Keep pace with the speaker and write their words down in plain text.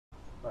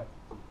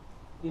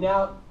You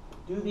now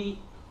you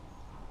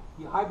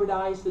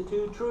hybridize the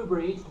two true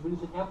breeds to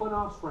produce an F1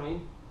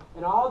 offspring,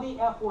 and all the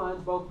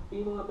F1s, both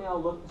female and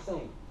male, look the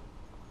same.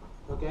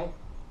 Okay?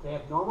 They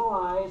have normal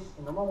eyes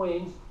and normal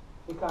wings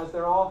because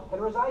they're all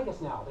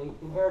heterozygous now. They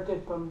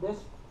inherited from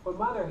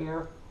mother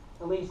here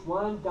at least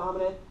one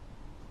dominant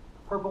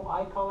purple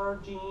eye color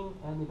gene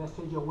and the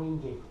vestigial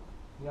wing gene.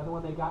 The other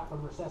one they got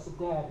from recessive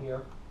dad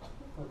here.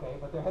 Okay,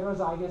 but they're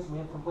heterozygous and we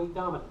have complete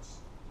dominance.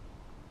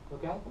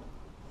 Okay?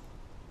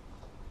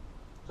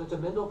 So it's a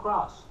Mendel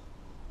cross.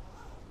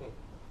 Okay.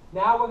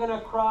 Now we're going to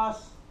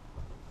cross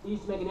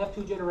these to make an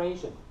F2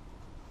 generation.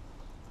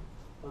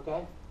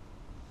 Okay?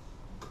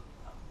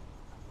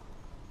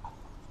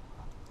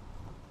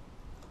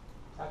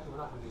 Actually, we're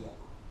not going to do that.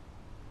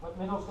 What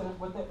Mendel's going to,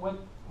 what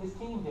his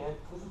team did,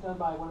 this was done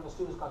by one of the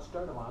students called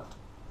Sturdivant,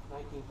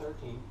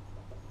 1913.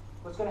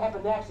 What's going to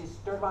happen next is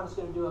Sturdivant is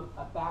going to do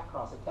a back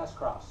cross, a test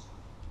cross.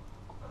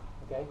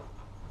 Okay?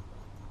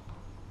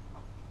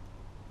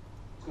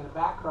 It's going to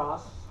back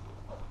cross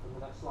in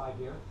the next slide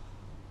here.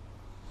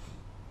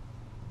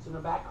 It's going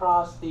to back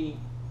cross the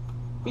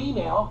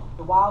female,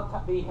 the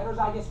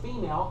heterozygous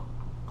female,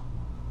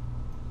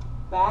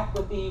 back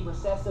with the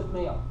recessive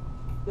male.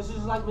 This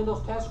is like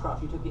Mendel's test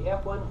cross. You took the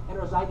F1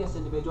 heterozygous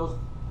individuals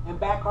and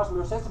back crossed the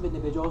recessive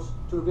individuals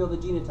to reveal the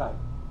genotype.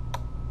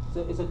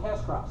 So it's a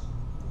test cross.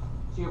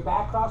 So you're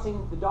back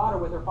crossing the daughter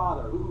with her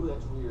father. Ooh,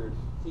 that's weird.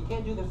 So you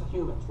can't do this with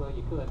humans. Well,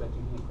 you could, but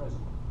you'd be in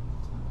prison.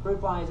 Fruit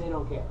flies, they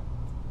don't care.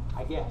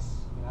 I guess.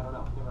 I mean, I don't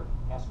know. Never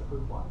asked a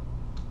fruit fly.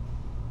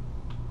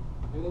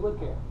 Maybe they would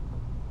care.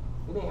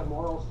 Maybe they have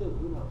morals too.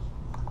 Who knows?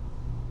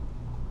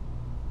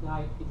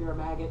 Now, if you're a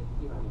maggot,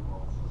 you don't have any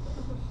morals.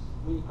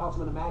 I mean, you call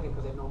someone a maggot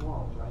because they have no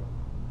morals, right?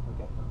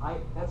 Okay.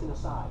 That's an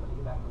aside. Let me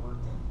get back to work.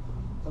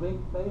 So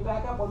let me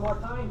back up one more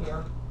time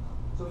here.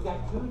 So we've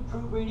got two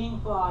true breeding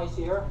flies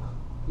here.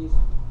 These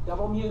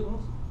double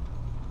mutants.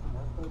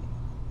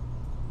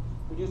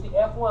 Produce the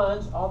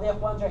F1s. All the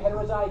F1s are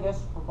heterozygous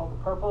for both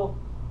the purple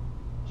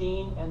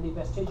gene and the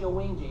vestigial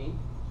wing gene.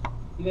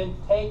 You then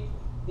take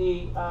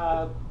the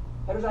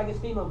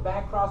heterozygous female and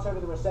back cross her to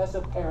the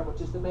recessive parent,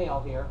 which is the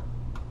male here.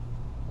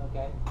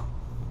 Okay.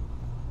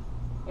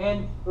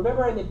 And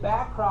remember, in the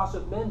back cross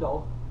of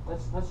Mendel,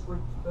 let's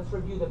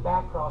review the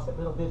back cross that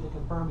Mendel did to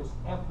confirm his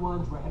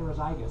F1s were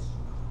heterozygous.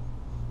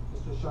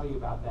 Just to show you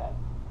about that.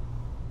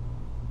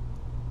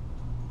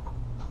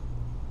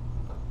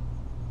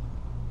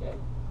 Okay.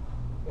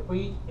 If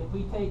we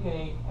take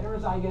a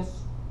heterozygous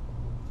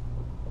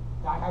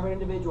dihybrid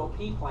individual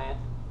pea plant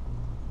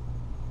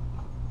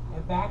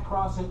and back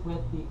cross it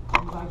with the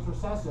heterozygous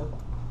recessive,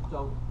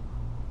 so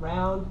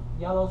round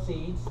yellow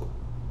seeds,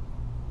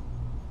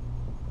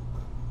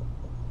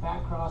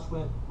 back cross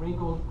with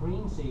wrinkled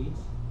green seeds.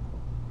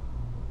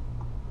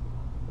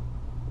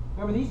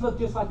 Remember, these look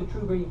just like the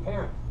true breeding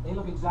parent. They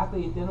look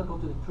exactly identical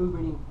to the true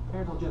breeding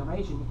parental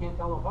generation. You can't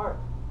tell them apart.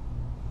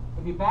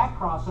 If you back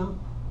cross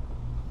them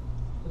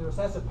to the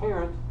recessive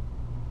parent,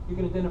 you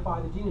can identify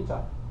the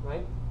genotype,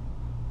 right?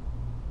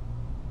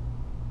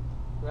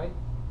 Right?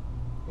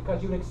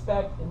 Because you would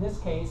expect, in this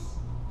case,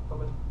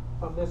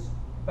 from this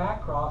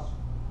back cross,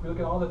 if we look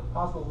at all the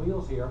possible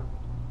alleles here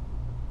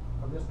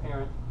from this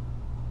parent,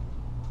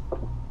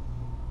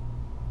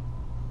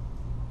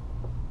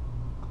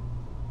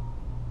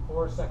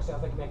 or sex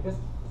cells, they can make this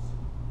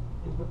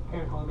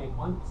parent can only make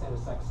one set of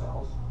sex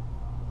cells.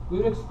 We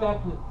would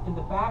expect in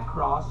the back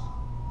cross,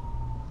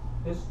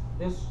 we'd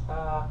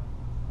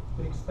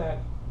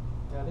expect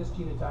this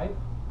genotype,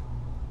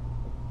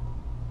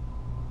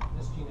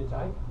 this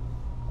genotype,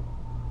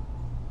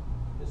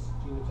 this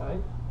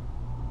genotype,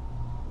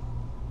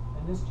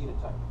 and this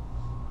genotype.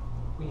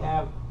 We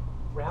have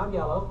round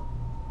yellow.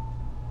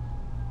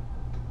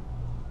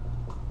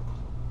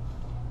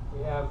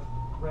 We have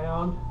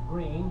round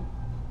green.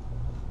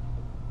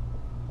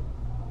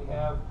 We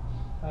have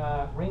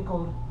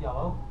wrinkled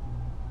yellow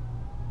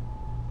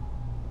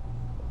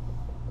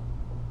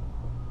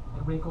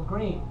and wrinkled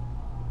green.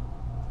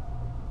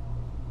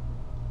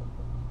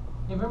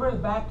 You remember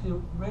back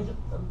to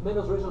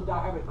Mendel's original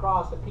dihybrid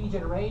cross, the P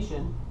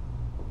generation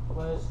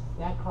was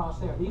that cross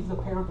there. These are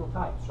the parental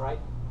types, right?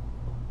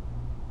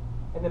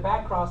 And the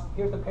back cross,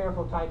 here's the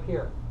parental type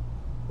here.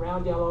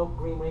 Round yellow,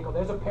 green wrinkle.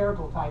 There's a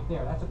parental type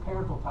there. That's a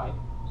parental type.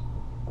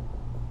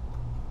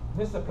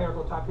 This is a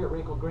parental type here,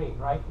 wrinkled green,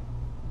 right?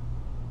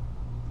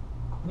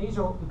 And these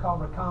are what we call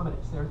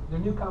recombinants. They're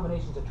new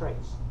combinations of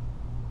traits,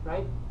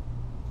 right?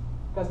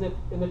 Because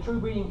in the true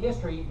breeding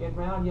history, you had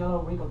round yellow,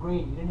 wrinkled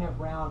green. You didn't have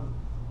round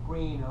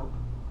green or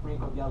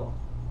wrinkled yellow.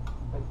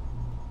 But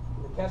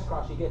in the test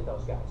cross, you get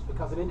those guys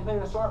because of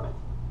independent assortment.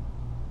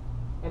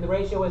 And the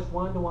ratio is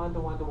 1 to 1 to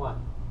 1 to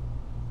 1.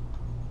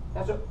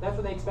 That's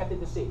what they expected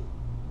to see.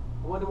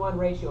 A 1-to-1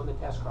 ratio in the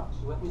test cross.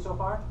 You with me so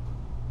far?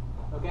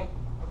 Okay?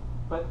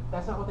 But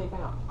that's not what they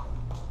found.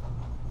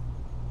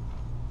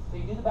 So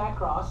you do the back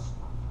cross.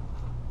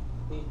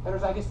 The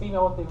heterozygous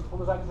female with the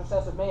homozygous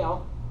recessive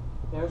male.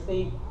 There's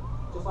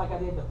just like I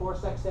did, the 4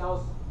 sex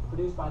cells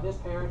produced by this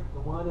parent, the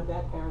 1 of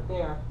that parent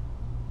there.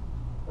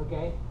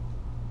 Okay?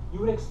 you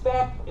would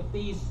expect if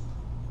these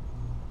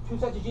two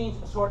sets of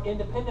genes sort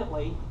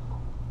independently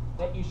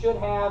that you should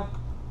have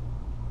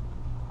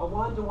a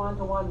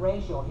 1-to-1-to-1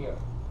 ratio here.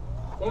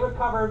 They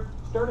recovered,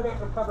 Sturdivant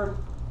recovered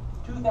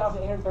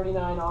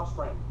 2,839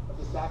 offspring of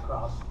this back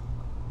cross.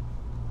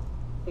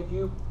 If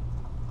you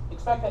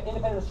expect that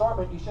independent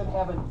assortment, you should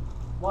have a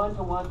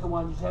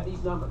 1-to-1-to-1. You should have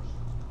these numbers,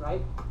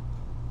 right?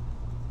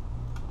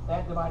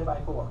 That divided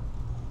by 4.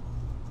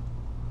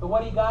 But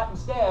what he got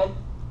instead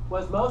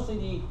was mostly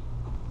the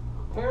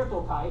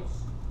parental types,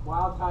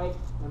 wild type,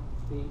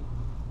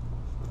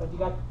 but you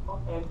got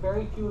and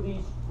very few of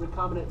these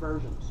recombinant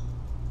versions.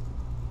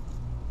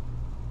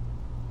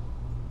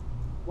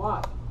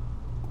 Why?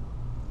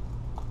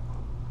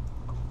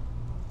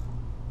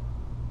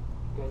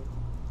 Okay.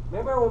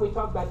 Remember when we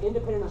talked about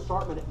independent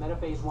assortment at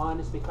metaphase 1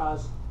 is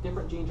because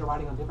different genes are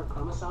writing on different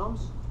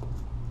chromosomes?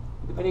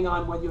 Depending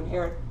on whether you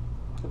inherit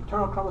the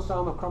paternal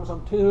chromosome of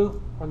chromosome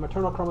 2 or the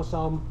maternal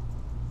chromosome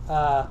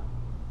of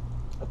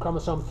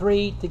chromosome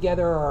 3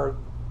 together, or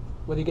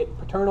whether you get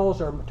paternals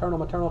or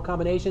maternal-maternal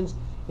combinations,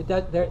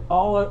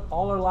 all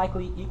are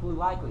likely, equally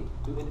likely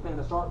to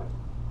independent assortment.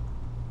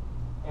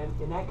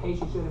 And in that case,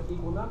 you should have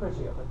equal numbers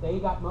here. But they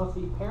got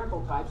mostly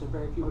parental types and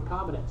very few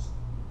recombinants.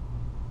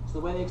 So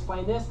the way they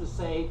explain this was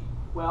say,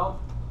 well,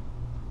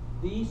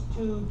 these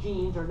two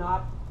genes are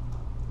not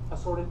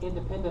assorted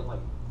independently.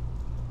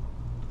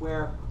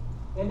 Where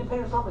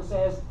independent assortment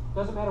says,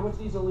 doesn't matter which of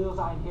these alleles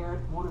I inherit,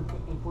 won't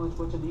influence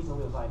which of these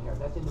alleles I inherit.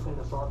 That's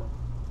independent assortment.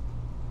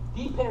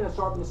 Dependent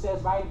assortment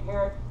says if I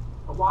inherit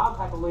a wild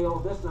type allele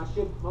of this one, I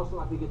should most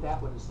likely get that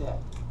one instead.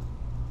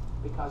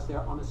 Because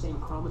they're on the same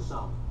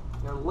chromosome.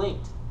 They're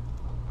linked.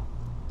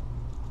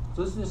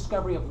 So this is the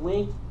discovery of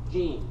linked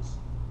genes.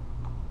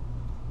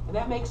 And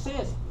that makes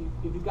sense.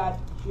 If you've got,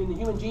 in the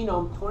human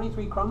genome,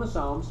 23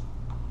 chromosomes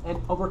and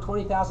over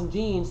 20,000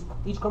 genes,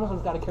 each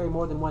chromosome's got to carry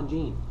more than one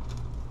gene.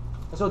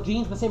 And so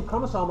genes with the same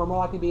chromosome are more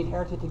likely to be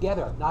inherited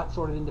together, not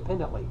sorted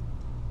independently,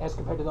 as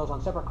compared to those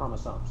on separate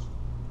chromosomes.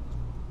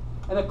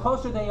 And the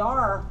closer they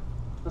are,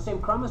 the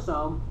same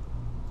chromosome,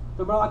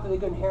 the more likely they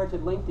get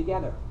inherited linked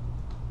together.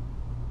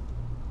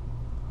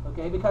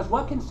 Okay, because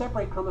what can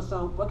separate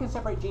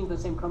genes with the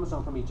same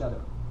chromosome from each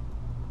other?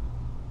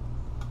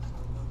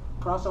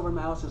 Crossover in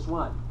meiosis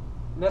 1.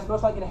 And that's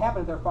most likely to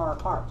happen if they're far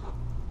apart.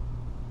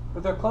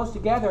 If they're close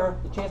together,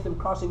 the chance of them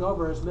crossing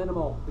over is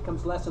minimal,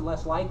 becomes less and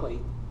less likely.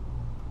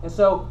 And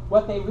so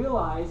what they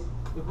realize,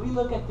 if we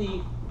look at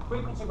the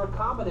frequency of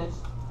recombinants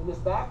in this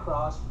back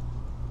cross,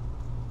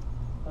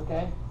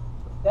 okay,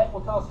 that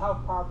will tell us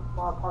how far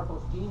apart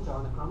those genes are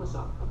on the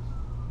chromosome.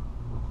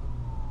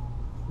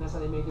 And that's how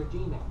they made their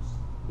gene maps,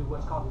 through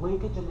what's called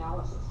linkage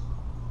analysis.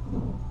 I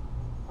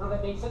don't know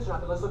if that makes sense or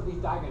not, but let's look at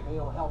these diagrams. Maybe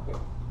it'll help here.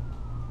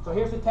 So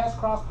here's the test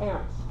cross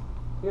parents.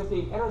 Here's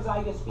the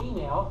heterozygous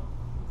female.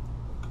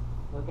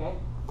 Okay?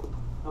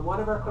 On one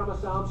of her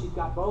chromosomes, she's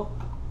got both.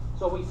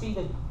 So we see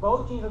that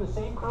both genes are the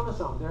same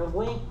chromosome. They're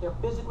linked, they're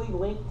physically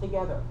linked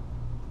together.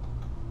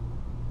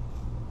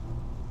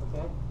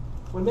 Okay?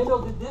 When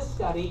Mendel did this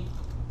study,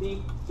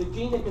 the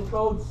gene that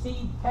controlled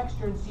seed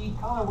texture and seed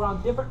color were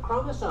on different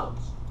chromosomes.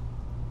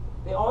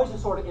 They always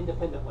assorted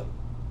independently.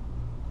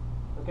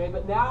 Okay,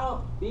 but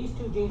now these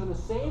two genes are the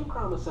same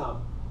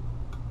chromosome,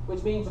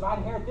 which means if I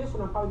inherit this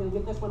one, I'm probably going to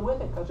get this one with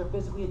it because they're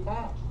physically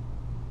attached.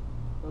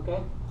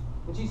 Okay?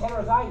 And she's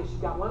heterozygous. She's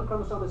got one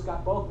chromosome that's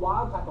got both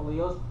wild type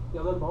alleles, the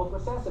other both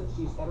recessive.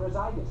 She's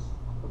heterozygous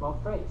for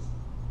both traits.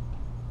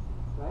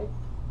 Right?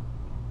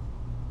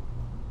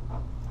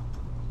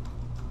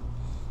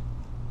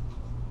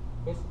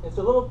 It's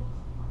a little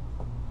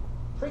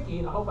tricky,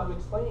 and I hope I'm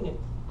explaining it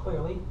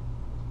clearly.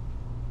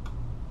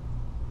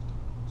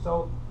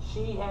 So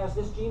she has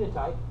this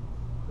genotype,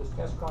 this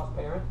test cross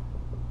parent.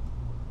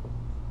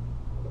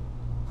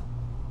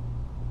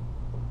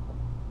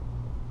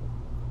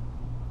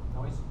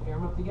 Always pair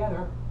them up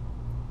together.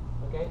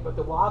 Okay, but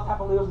the wild type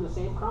alleles in the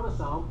same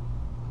chromosome.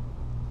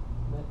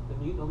 The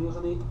mutant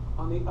alleles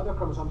on the other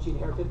chromosome she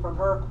inherited from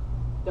her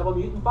double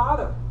mutant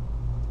father.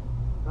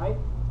 Right?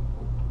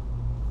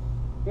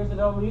 Here's the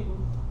double mutant.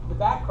 The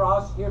back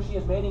cross, here she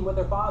is mating with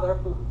her father.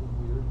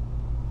 Weird.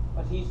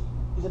 But he's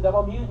a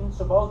double mutant,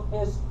 so both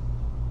his,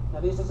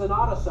 now this is an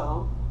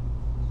autosome,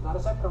 it's not a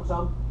sex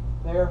chromosome,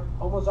 they're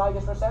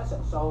homozygous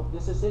recessive. So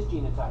this is his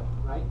genotype,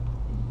 right?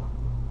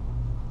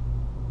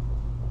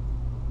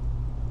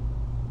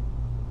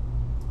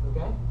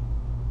 Okay?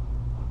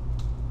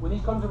 When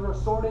these chromosomes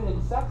are sorted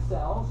in sex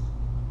cells,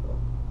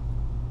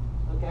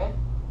 okay,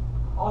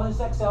 all his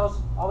sex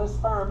cells, all his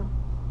sperm,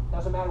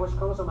 doesn't matter which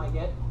chromosome I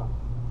get,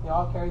 they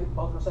all carry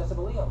both recessive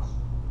alleles.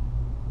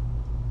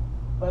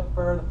 But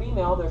for the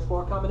female, there's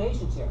 4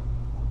 combinations here.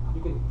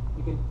 You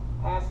can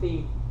pass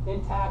the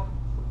intact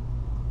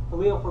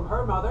allele from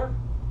her mother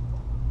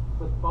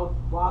with both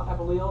wild type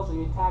alleles, or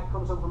the intact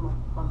chromosome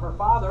from her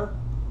father.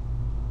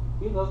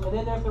 And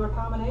then there's the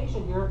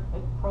recombination here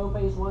at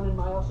prophase 1 and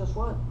meiosis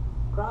 1.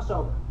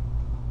 Crossover.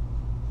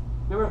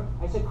 Remember,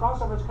 I said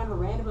crossover is kind of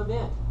a random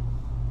event.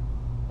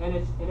 And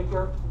if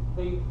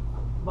the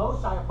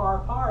loci are far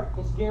apart,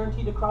 it's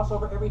guaranteed to cross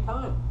over every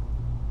time.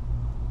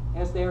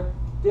 as their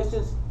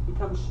distance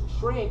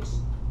shrinks,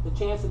 the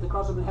chance that the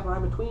crossover will happen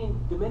right in between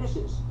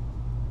diminishes.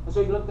 And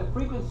so you look at the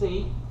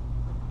frequency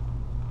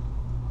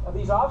of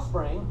these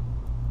offspring,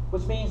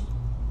 which means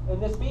in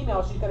this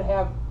female she's going to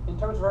have, in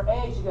terms of her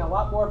eggs, she's going to have a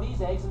lot more of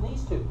these eggs than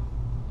these two.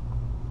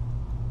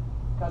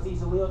 Because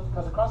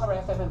the crossover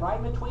has to happen right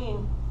in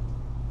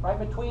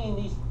between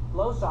these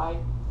loci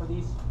for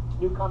these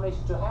new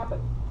combinations to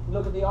happen. You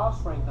look at the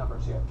offspring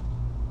numbers here.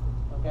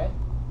 Okay?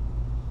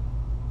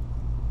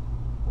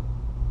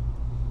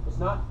 It's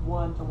not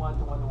 1 to 1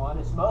 to 1 to 1.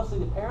 It's mostly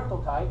the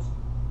parental types,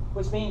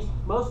 which means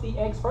most of the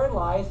eggs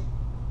fertilized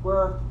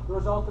were the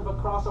result of a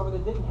crossover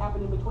that didn't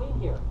happen in between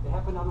here. It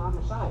happened on the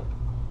other side.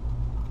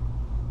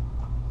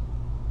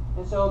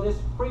 And so this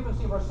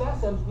frequency of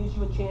recessives gives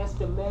you a chance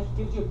to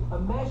gives you a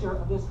measure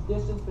of this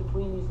distance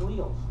between these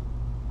alleles.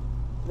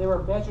 They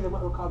were measured in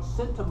what were called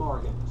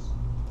centimorgans.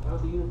 That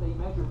was the unit they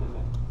measured them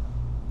in.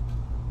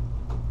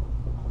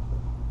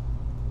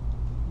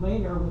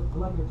 Later, with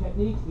molecular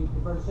techniques, we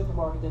converted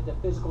centimorgans into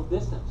physical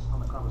distance on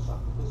the chromosome.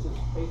 This is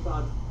based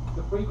on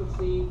the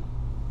frequency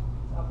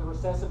of the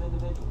recessive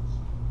individuals.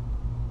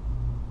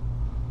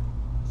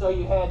 So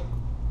you had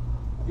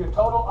your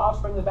total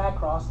offspring in the back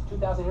cross,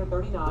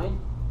 2,839.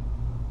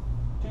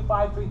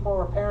 2,534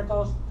 were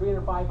parentals,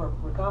 305 were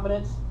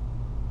recombinants.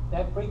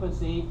 That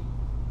frequency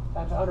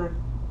times 100,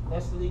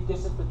 that's the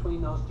distance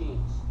between those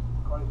genes,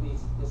 according to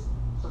this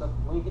sort of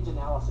linkage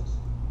analysis.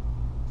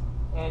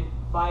 And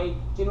by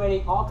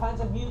generating all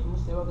kinds of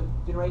mutants, they were able to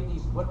generate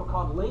these what were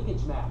called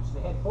linkage maps.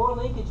 They had 4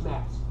 linkage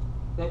maps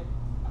that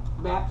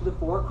map to the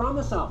 4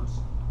 chromosomes.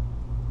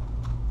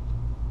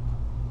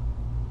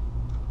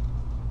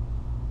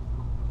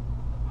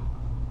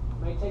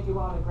 It may take you a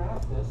while to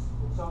grasp this.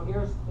 And so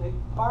here's a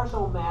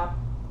partial map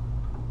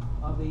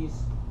of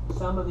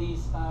some of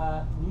these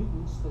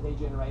mutants that they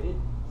generated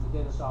in the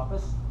dentist's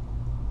office.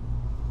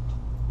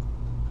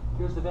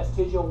 Here's the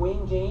vestigial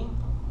wing gene.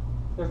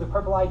 There's the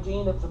purple-eyed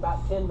gene that's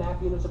about 10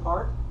 map units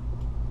apart.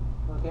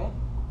 Okay?